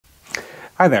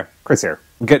Hi there, Chris here.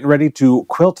 I'm getting ready to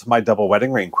quilt my double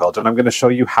wedding ring quilt, and I'm going to show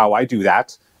you how I do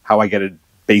that, how I get it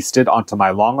basted onto my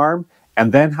long arm,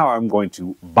 and then how I'm going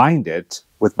to bind it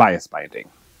with bias binding.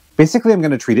 Basically, I'm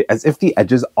going to treat it as if the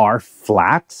edges are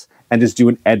flat and just do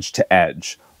an edge to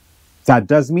edge. That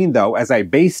does mean, though, as I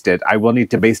baste it, I will need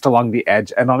to baste along the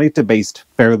edge, and I'll need to baste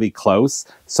fairly close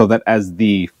so that as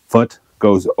the foot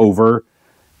goes over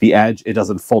the edge, it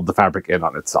doesn't fold the fabric in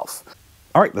on itself.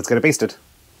 All right, let's get it basted.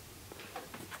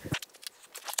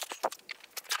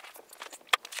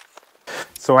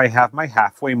 So I have my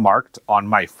halfway marked on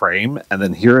my frame, and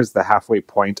then here is the halfway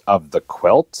point of the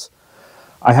quilt.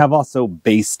 I have also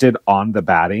basted on the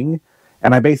batting,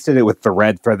 and I basted it with the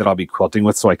red thread that I'll be quilting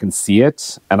with so I can see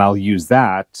it, and I'll use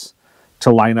that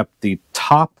to line up the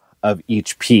top of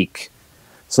each peak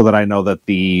so that I know that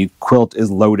the quilt is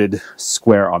loaded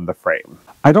square on the frame.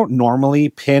 I don't normally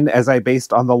pin as I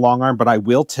baste on the long arm, but I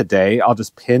will today. I'll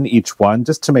just pin each one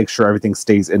just to make sure everything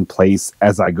stays in place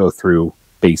as I go through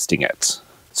basting it.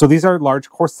 So these are large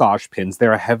corsage pins.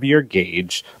 They're a heavier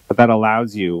gauge, but that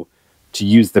allows you to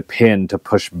use the pin to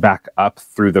push back up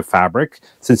through the fabric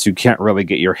since you can't really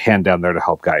get your hand down there to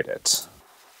help guide it.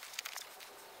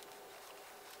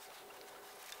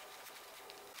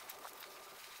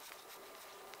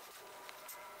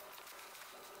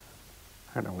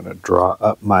 And I'm going to draw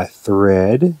up my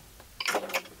thread.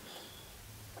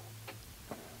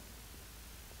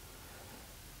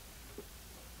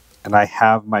 And I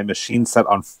have my machine set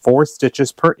on 4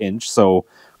 stitches per inch, so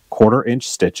 1/4 inch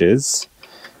stitches.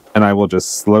 And I will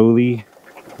just slowly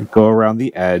go around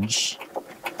the edge,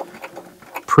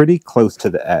 pretty close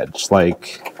to the edge,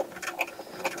 like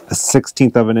a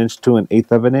 1/16 of an inch to an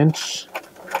 1/8 of an inch.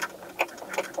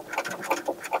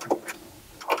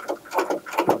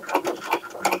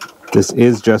 This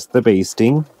is just the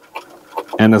basting.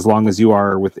 And as long as you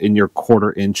are within your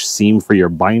 1/4 inch seam for your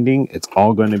binding, it's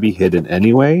all going to be hidden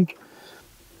anyway.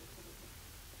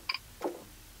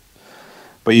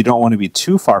 But you don't want to be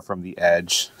too far from the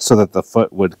edge so that the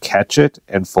foot would catch it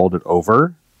and fold it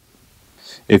over.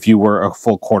 If you were a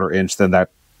full 1/4 inch, then that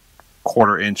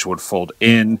 1/4 inch would fold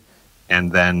in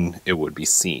and then it would be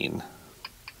seen.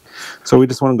 So we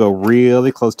just want to go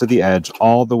really close to the edge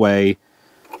all the way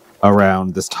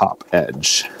around this top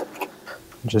edge.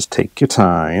 Just take your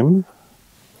time.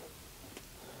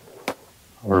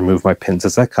 I'll remove my pins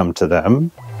as I come to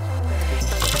them.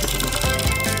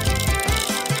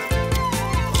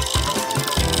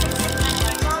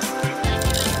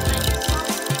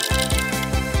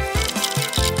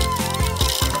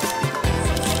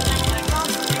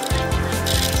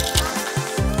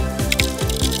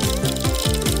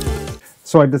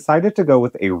 So I decided to go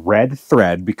with a red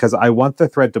thread because I want the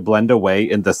thread to blend away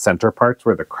in the center parts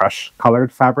where the crush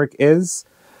colored fabric is,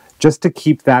 just to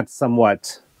keep that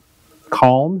somewhat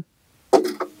calm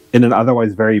in an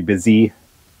otherwise very busy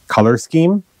color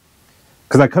scheme.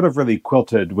 Because I could have really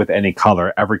quilted with any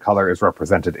color. Every color is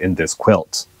represented in this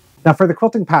quilt. Now for the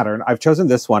quilting pattern, I've chosen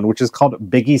this one, which is called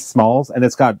Biggie Smalls, and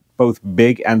it's got both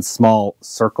big and small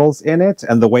circles in it,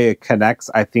 and the way it connects,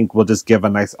 I think, will just give a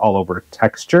nice all-over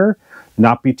texture.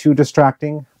 Not be too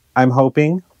distracting, I'm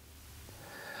hoping.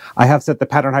 I have set the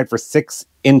pattern height for 6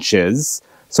 inches,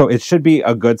 so it should be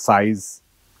a good size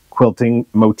quilting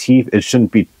motif. It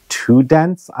shouldn't be too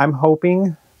dense, I'm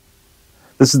hoping.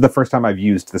 This is the first time I've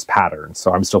used this pattern,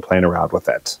 so I'm still playing around with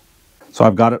it. So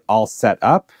I've got it all set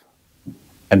up,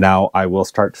 and now I will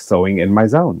start sewing in my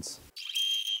zones.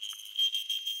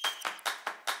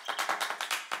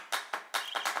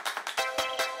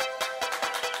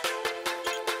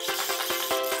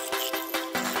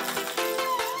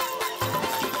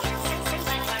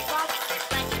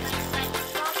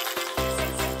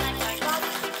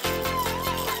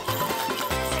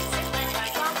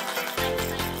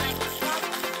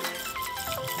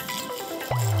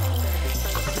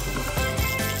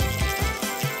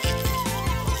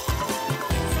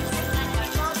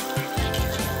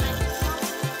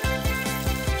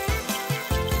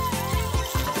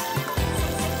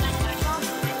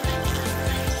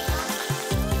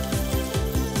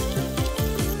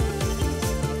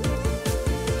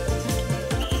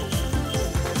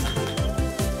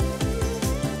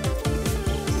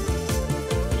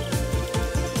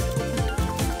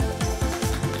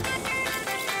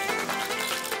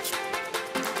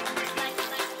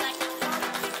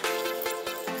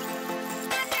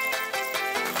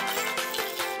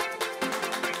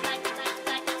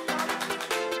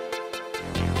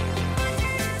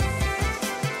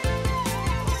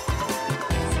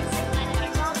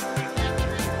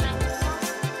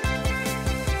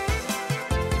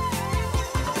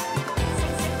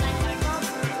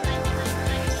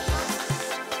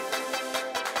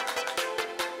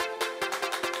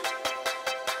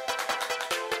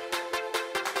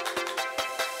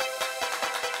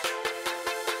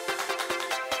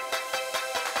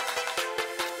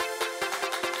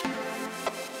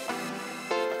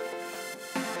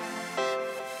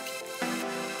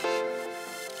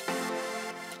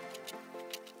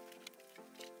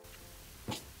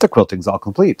 The quilting's all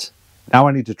complete. Now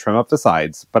I need to trim up the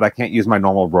sides, but I can't use my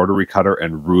normal rotary cutter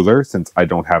and ruler since I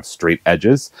don't have straight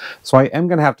edges, so I am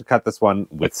going to have to cut this one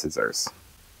with scissors.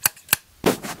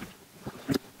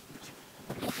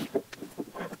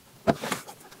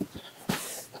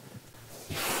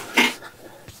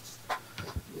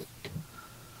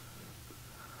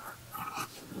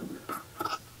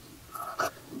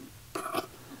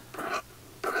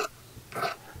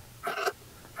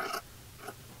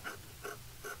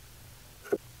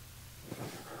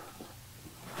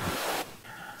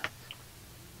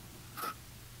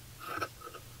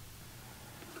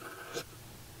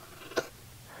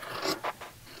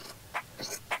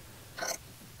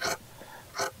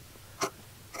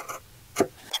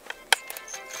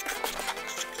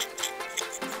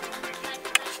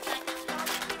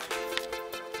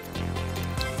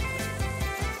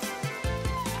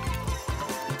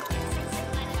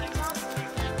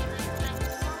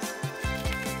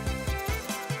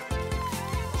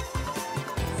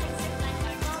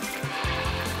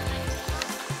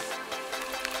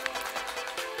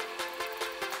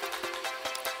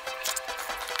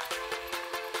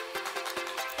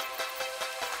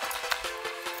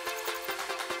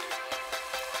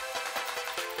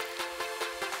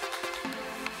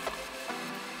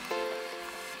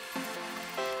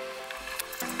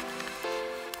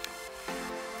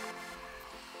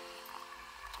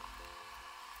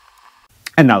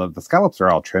 And now that the scallops are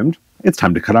all trimmed, it's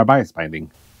time to cut our bias binding.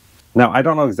 Now, I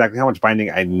don't know exactly how much binding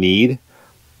I need.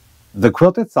 The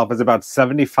quilt itself is about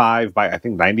 75 by, I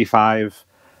think, 95.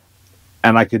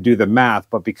 And I could do the math,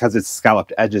 but because it's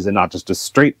scalloped edges and not just a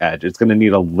straight edge, it's going to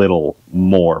need a little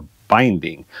more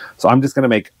binding. So I'm just going to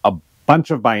make a bunch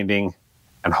of binding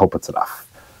and hope it's enough.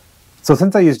 So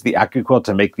since I used the AccuQuilt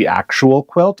to make the actual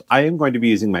quilt, I am going to be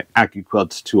using my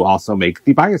AccuQuilt to also make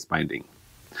the bias binding.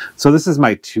 So this is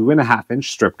my 2.5-inch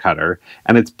strip cutter,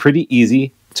 and it's pretty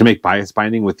easy to make bias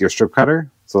binding with your strip cutter.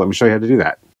 So let me show you how to do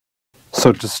that.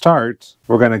 So to start,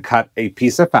 we're going to cut a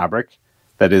piece of fabric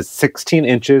that is 16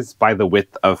 inches by the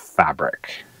width of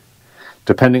fabric.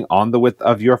 Depending on the width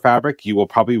of your fabric, you will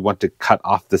probably want to cut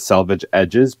off the selvage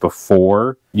edges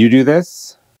before you do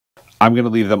this. I'm going to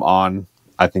leave them on.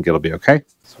 I think it'll be okay.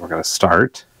 So we're going to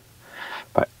start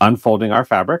by unfolding our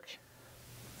fabric.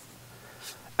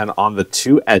 And on the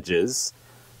two edges,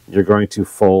 you're going to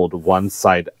fold one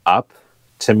side up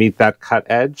to meet that cut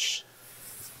edge.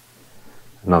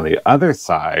 And on the other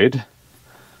side,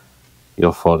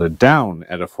 you'll fold it down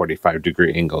at a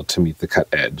 45-degree angle to meet the cut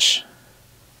edge.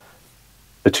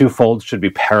 The two folds should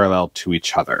be parallel to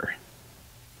each other.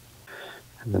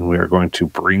 And then we are going to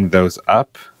bring those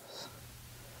up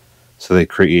so they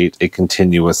create a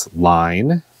continuous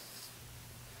line.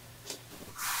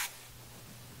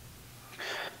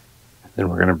 Then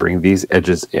we're going to bring these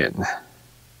edges in.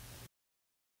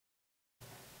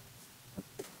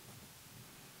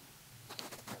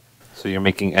 So you're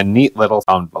making a neat little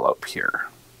envelope here.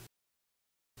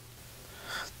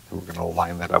 And we're going to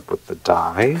line that up with the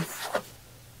die.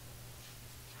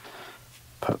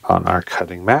 Put on our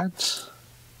cutting mat.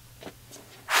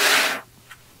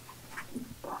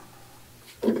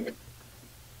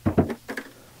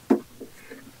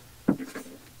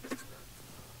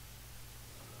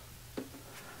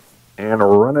 And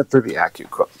run it through the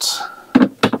AccuQuilt.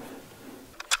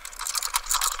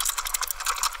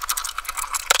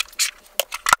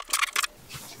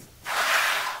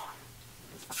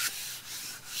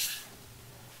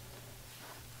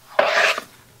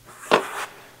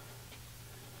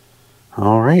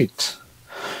 All right.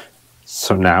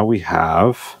 So now we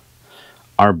have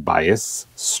our bias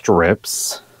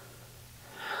strips.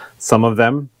 Some of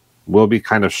them will be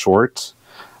kind of short.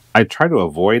 I try to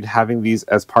avoid having these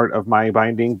as part of my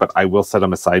binding, but I will set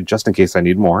them aside just in case I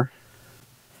need more.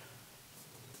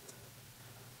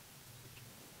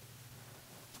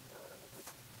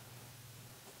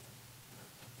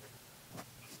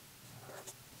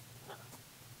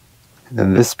 And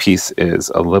then this piece is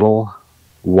a little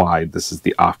wide. This is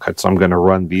the offcut, so I'm going to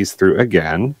run these through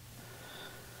again.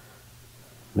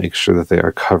 Make sure that they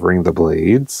are covering the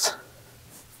blades.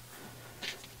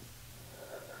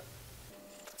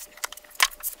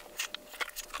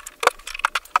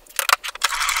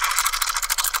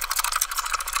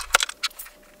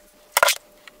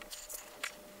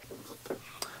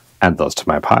 Add those to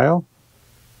my pile.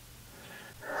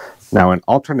 Now, an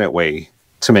alternate way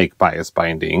to make bias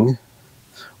binding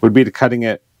would be to cutting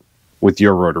it with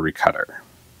your rotary cutter.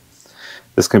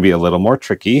 This can be a little more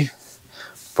tricky,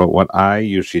 but what I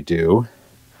usually do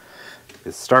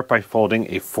is start by folding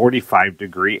a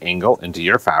 45-degree angle into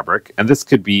your fabric, and this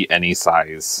could be any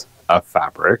size of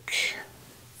fabric.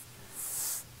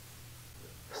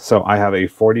 So I have a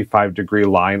 45-degree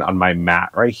line on my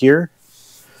mat right here.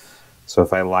 So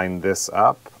if I line this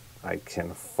up, I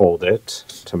can fold it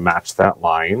to match that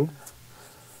line.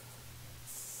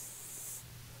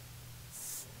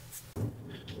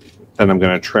 Then I'm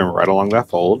going to trim right along that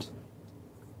fold.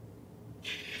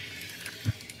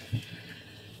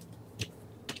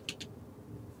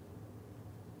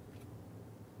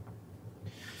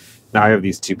 Now I have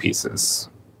these two pieces.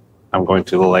 I'm going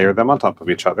to layer them on top of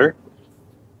each other,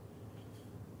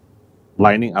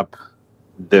 lining up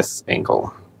this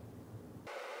angle.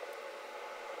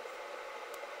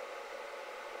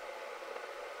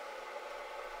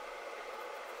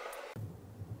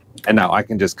 And now I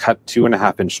can just cut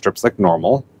 2.5-inch strips like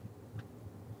normal,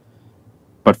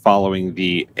 but following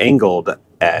the angled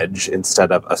edge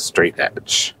instead of a straight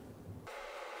edge.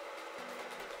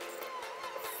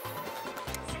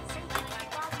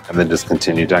 And then just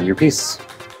continue down your piece.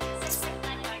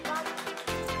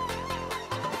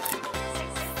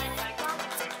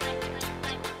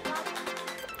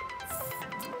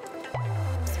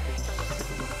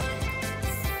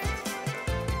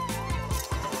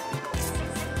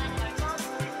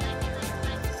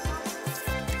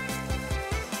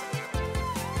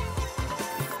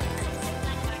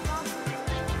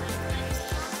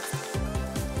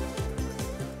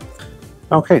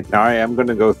 Okay, now I am going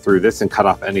to go through this and cut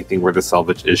off anything where the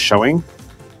selvage is showing.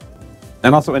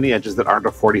 And also any edges that aren't a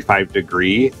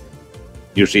 45-degree.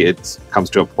 Usually it comes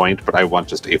to a point, but I want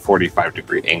just a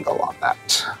 45-degree angle on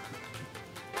that.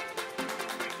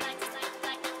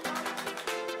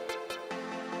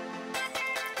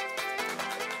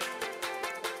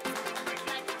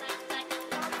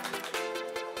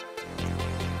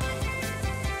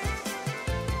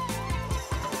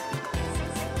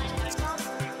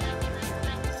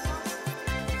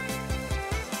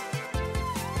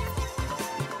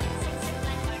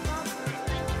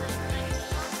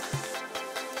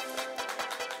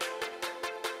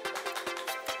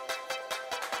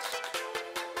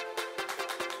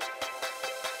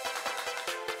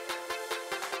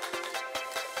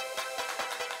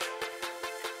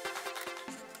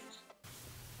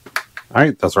 All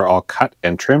right, those are all cut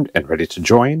and trimmed and ready to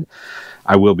join.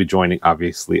 I will be joining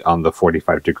obviously on the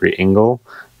 45-degree angle.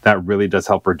 That really does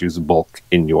help reduce bulk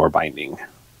in your binding.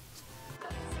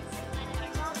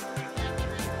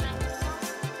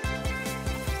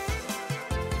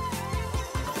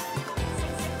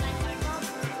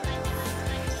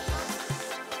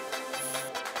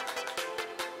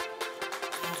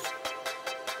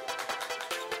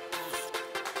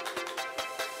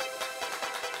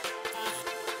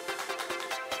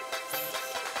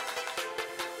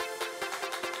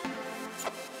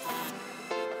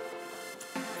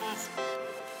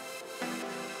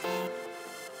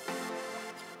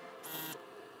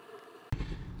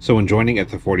 So when joining at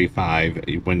the 45,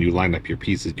 when you line up your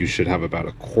pieces, you should have about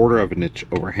 1/4 of an inch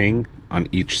overhang on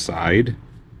each side.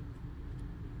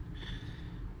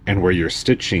 And where your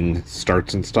stitching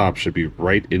starts and stops should be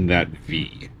right in that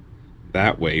V.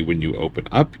 That way, when you open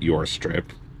up your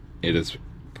strip, it is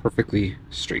perfectly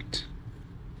straight.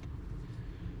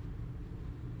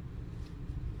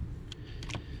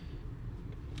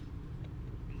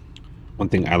 One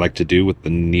thing I like to do with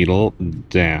the needle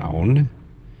down,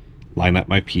 line up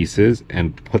my pieces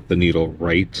and put the needle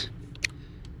right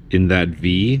in that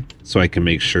V so I can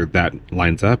make sure that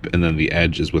lines up, and then the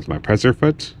edge is with my presser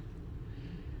foot.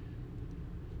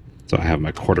 So I have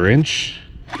my 1/4 inch.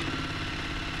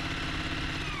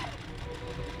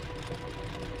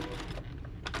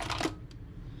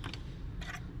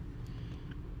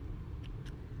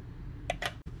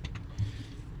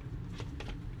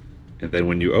 And then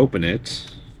when you open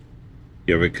it,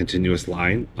 you have a continuous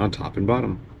line on top and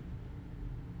bottom.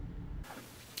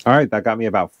 All right, that got me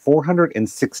about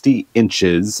 460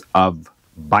 inches of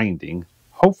binding.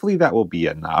 Hopefully that will be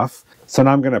enough. So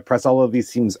now I'm going to press all of these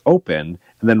seams open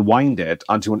and then wind it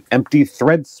onto an empty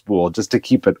thread spool just to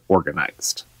keep it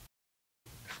organized.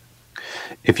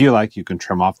 If you like, you can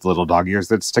trim off the little dog ears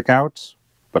that stick out,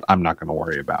 but I'm not going to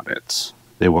worry about it.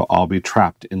 They will all be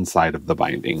trapped inside of the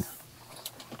binding.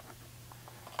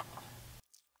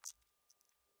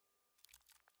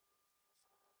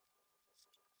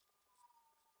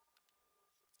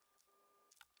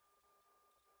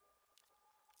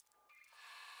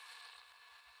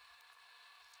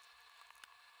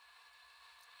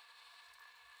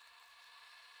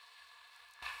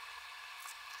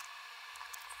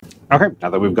 Okay, now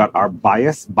that we've got our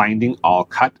bias binding all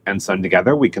cut and sewn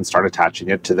together, we can start attaching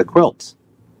it to the quilt.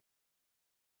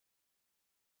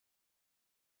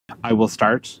 I will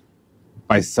start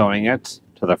by sewing it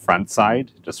to the front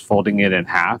side, just folding it in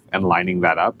half and lining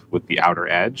that up with the outer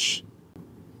edge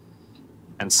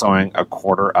and sewing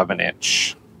 1/4 of an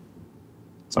inch.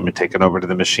 So I'm going to take it over to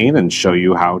the machine and show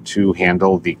you how to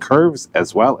handle the curves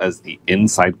as well as the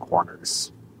inside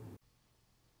corners.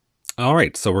 All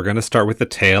right, so we're going to start with a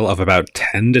tail of about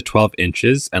 10 to 12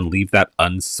 inches and leave that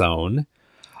unsewn.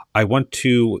 I want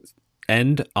to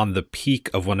end on the peak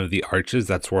of one of the arches.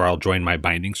 That's where I'll join my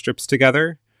binding strips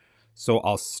together. So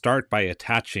I'll start by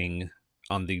attaching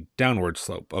on the downward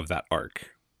slope of that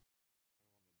arc.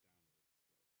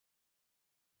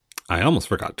 I almost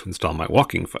forgot to install my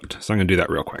walking foot, so I'm going to do that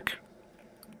real quick.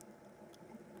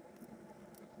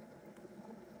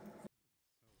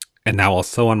 And now I'll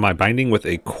sew on my binding with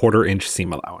a 1/4 inch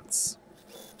seam allowance.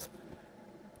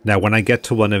 Now when I get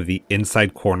to one of the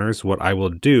inside corners, what I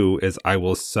will do is I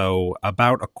will sew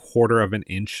about 1/4 of an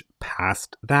inch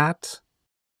past that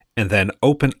and then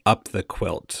open up the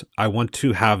quilt. I want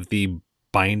to have the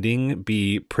binding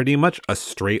be pretty much a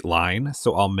straight line,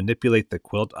 so I'll manipulate the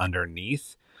quilt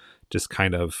underneath, just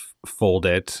kind of fold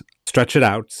it, stretch it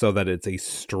out so that it's a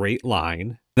straight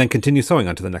line, then continue sewing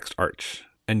onto the next arch.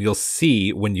 And you'll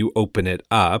see when you open it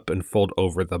up and fold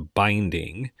over the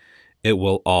binding, it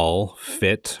will all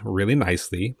fit really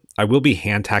nicely. I will be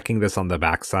hand tacking this on the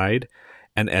backside,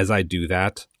 and as I do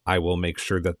that, I will make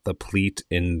sure that the pleat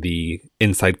in the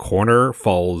inside corner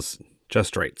falls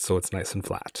just right, so it's nice and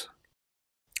flat.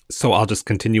 So I'll just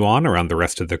continue on around the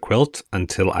rest of the quilt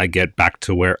until I get back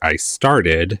to where I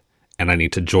started, and I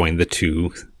need to join the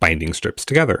two binding strips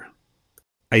together.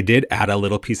 I did add a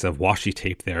little piece of washi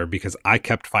tape there because I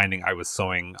kept finding I was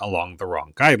sewing along the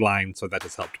wrong guideline, so that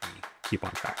has helped me keep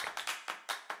on track.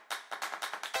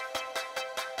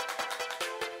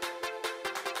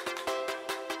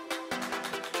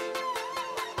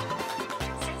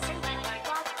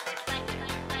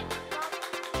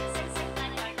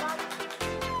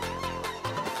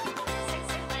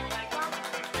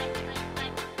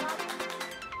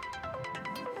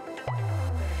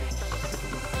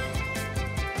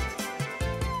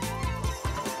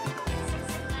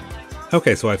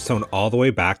 Okay, so I've sewn all the way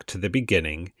back to the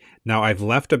beginning. Now I've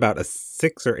left about a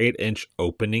 6 or 8 inch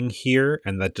opening here,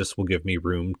 and that just will give me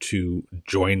room to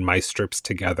join my strips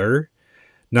together.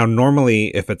 Now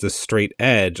normally if it's a straight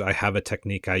edge, I have a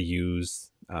technique I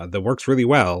use that works really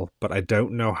well, but I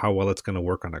don't know how well it's going to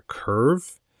work on a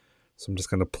curve. So I'm just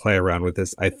going to play around with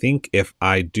this. I think if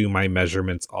I do my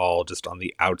measurements all just on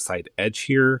the outside edge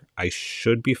here, I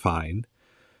should be fine.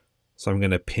 So I'm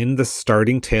going to pin the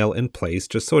starting tail in place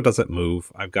just so it doesn't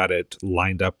move. I've got it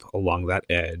lined up along that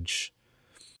edge.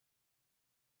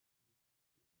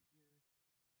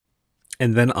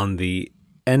 And then on the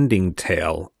ending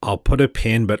tail, I'll put a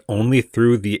pin, but only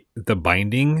through the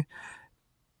binding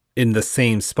in the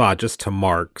same spot just to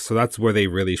mark. So that's where they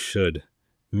really should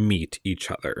meet each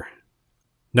other.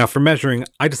 Now for measuring,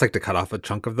 I just like to cut off a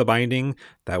chunk of the binding.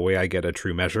 That way I get a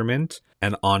true measurement.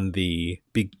 And on the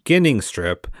beginning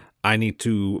strip, I need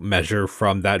to measure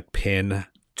from that pin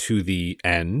to the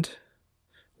end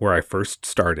where I first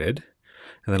started,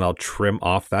 and then I'll trim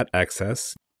off that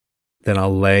excess. Then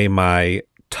I'll lay my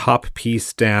top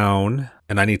piece down,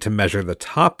 and I need to measure the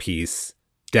top piece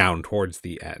down towards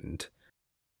the end.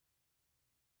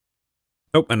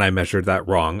 Oh, and I measured that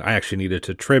wrong. I actually needed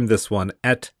to trim this one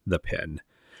at the pin.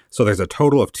 So there's a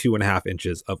total of 2.5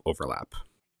 inches of overlap.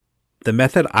 The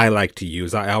method I like to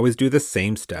use, I always do the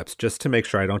same steps just to make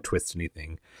sure I don't twist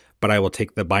anything, but I will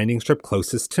take the binding strip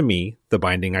closest to me, the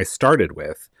binding I started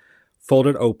with, fold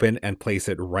it open and place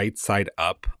it right side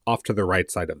up off to the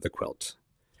right side of the quilt.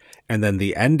 And then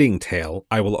the ending tail,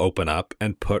 I will open up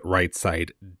and put right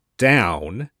side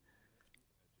down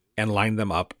and line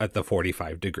them up at the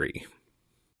 45 degree.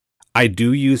 I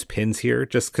do use pins here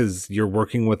just because you're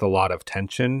working with a lot of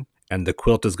tension and the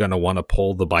quilt is going to want to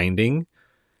pull the binding.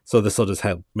 So this will just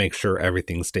help make sure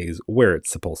everything stays where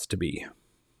it's supposed to be.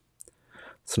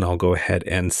 So now I'll go ahead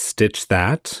and stitch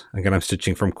that. Again, I'm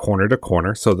stitching from corner to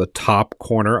corner. So the top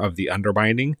corner of the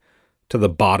underbinding to the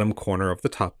bottom corner of the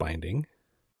top binding.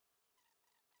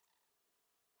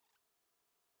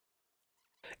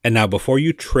 And now before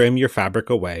you trim your fabric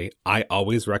away, I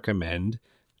always recommend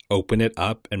open it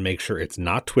up and make sure it's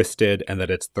not twisted and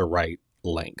that it's the right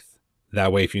length.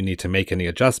 That way, if you need to make any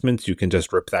adjustments, you can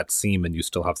just rip that seam and you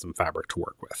still have some fabric to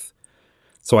work with.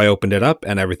 So I opened it up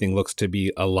and everything looks to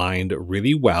be aligned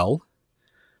really well.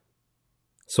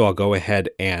 So I'll go ahead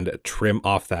and trim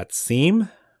off that seam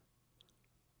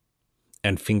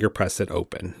and finger press it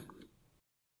open.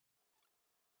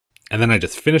 And then I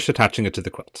just finish attaching it to the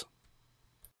quilt.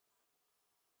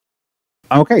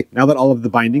 Okay, now that all of the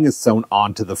binding is sewn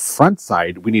onto the front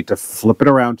side, we need to flip it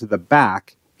around to the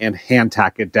back and hand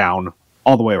tack it down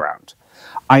all the way around.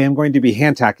 I am going to be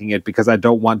hand tacking it because I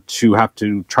don't want to have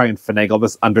to try and finagle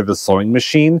this under the sewing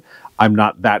machine. I'm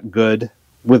not that good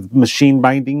with machine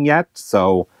binding yet,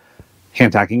 so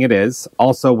hand tacking it is.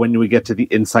 Also, when we get to the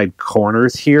inside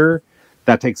corners here,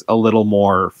 that takes a little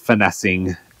more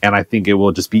finessing, and I think it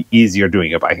will just be easier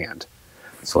doing it by hand.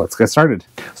 So let's get started.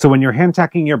 So when you're hand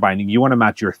tacking your binding, you want to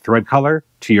match your thread color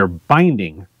to your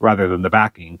binding rather than the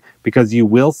backing, because you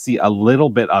will see a little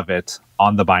bit of it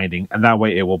on the binding, and that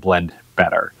way it will blend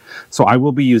better. So I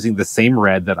will be using the same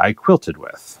red that I quilted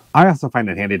with. I also find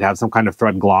it handy to have some kind of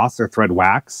thread gloss or thread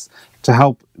wax to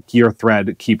help your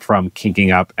thread keep from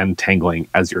kinking up and tangling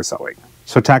as you're sewing.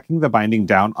 So tacking the binding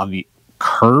down on the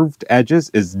curved edges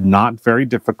is not very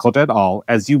difficult at all.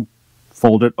 As you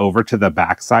fold it over to the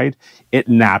back side, it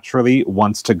naturally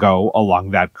wants to go along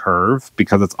that curve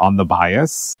because it's on the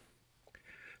bias.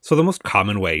 So the most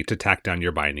common way to tack down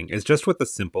your binding is just with a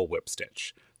simple whip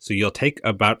stitch. So you'll take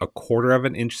about 1/4 of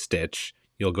an inch stitch,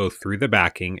 you'll go through the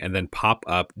backing and then pop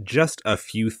up just a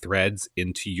few threads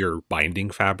into your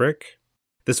binding fabric.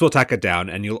 This will tack it down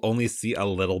and you'll only see a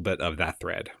little bit of that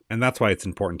thread, and that's why it's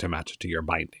important to match it to your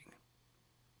binding.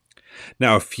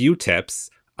 Now, a few tips.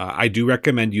 I do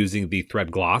recommend using the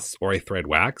thread gloss or a thread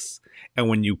wax, and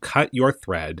when you cut your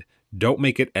thread, don't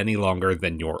make it any longer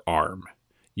than your arm.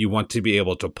 You want to be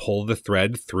able to pull the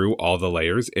thread through all the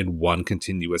layers in one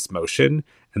continuous motion,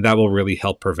 and that will really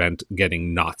help prevent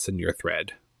getting knots in your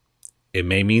thread. It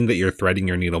may mean that you're threading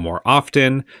your needle more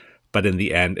often, but in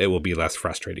the end, it will be less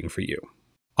frustrating for you.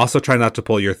 Also, try not to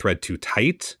pull your thread too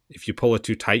tight. If you pull it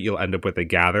too tight, you'll end up with a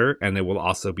gather, and it will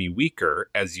also be weaker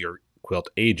as your quilt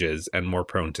ages and more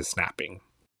prone to snapping.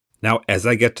 Now, as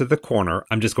I get to the corner,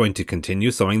 I'm just going to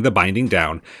continue sewing the binding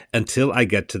down until I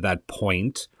get to that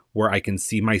point where I can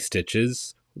see my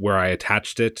stitches where I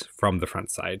attached it from the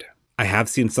front side. I have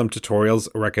seen some tutorials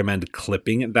recommend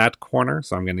clipping that corner,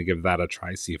 so I'm going to give that a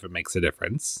try, see if it makes a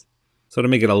difference. So to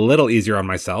make it a little easier on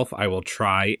myself, I will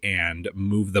try and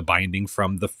move the binding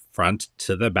from the front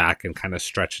to the back and kind of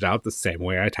stretch it out the same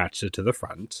way I attached it to the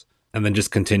front, and then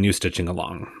just continue stitching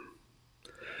along.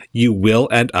 You will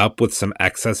end up with some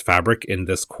excess fabric in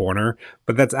this corner,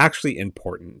 but that's actually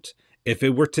important. If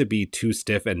it were to be too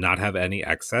stiff and not have any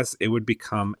excess, it would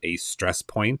become a stress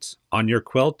point on your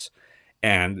quilt,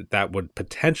 and that would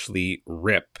potentially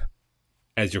rip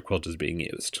as your quilt is being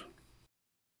used.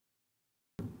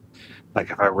 Like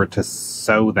if I were to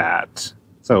sew that,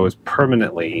 so it was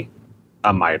permanently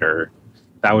a miter,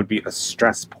 that would be a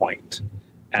stress point.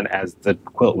 And as the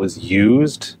quilt was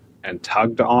used and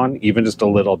tugged on, even just a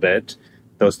little bit,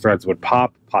 those threads would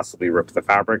pop, possibly rip the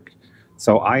fabric.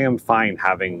 So I am fine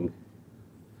having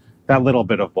that little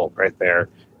bit of bulk right there.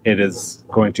 It is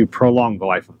going to prolong the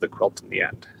life of the quilt in the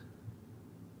end.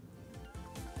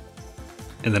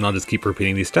 And then I'll just keep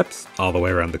repeating these steps all the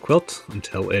way around the quilt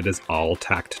until it is all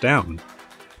tacked down.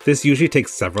 This usually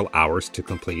takes several hours to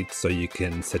complete, so you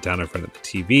can sit down in front of the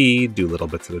TV, do little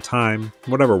bits at a time,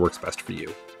 whatever works best for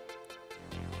you.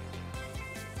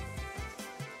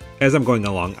 As I'm going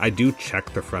along, I do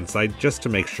check the front side just to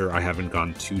make sure I haven't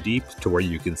gone too deep to where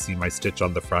you can see my stitch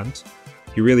on the front.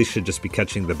 You really should just be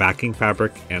catching the backing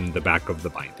fabric and the back of the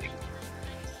binding.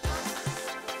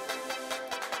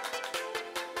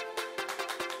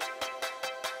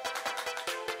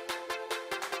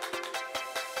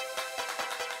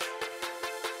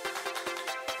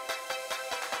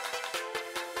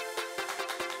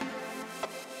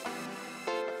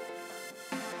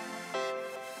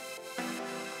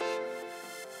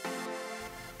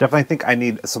 Definitely think I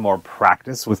need some more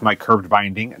practice with my curved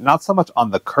binding. Not so much on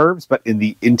the curves, but in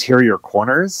the interior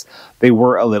corners. They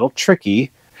were a little tricky.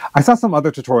 I saw some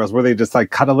other tutorials where they just like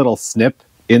cut a little snip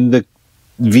in the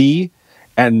V,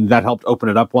 and that helped open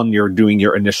it up when you're doing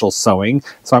your initial sewing.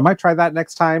 So I might try that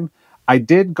next time. I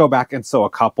did go back and sew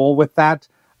a couple with that.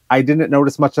 I didn't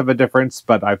notice much of a difference,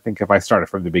 but I think if I started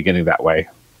from the beginning that way,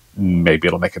 maybe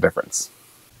it'll make a difference.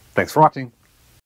 Thanks for watching.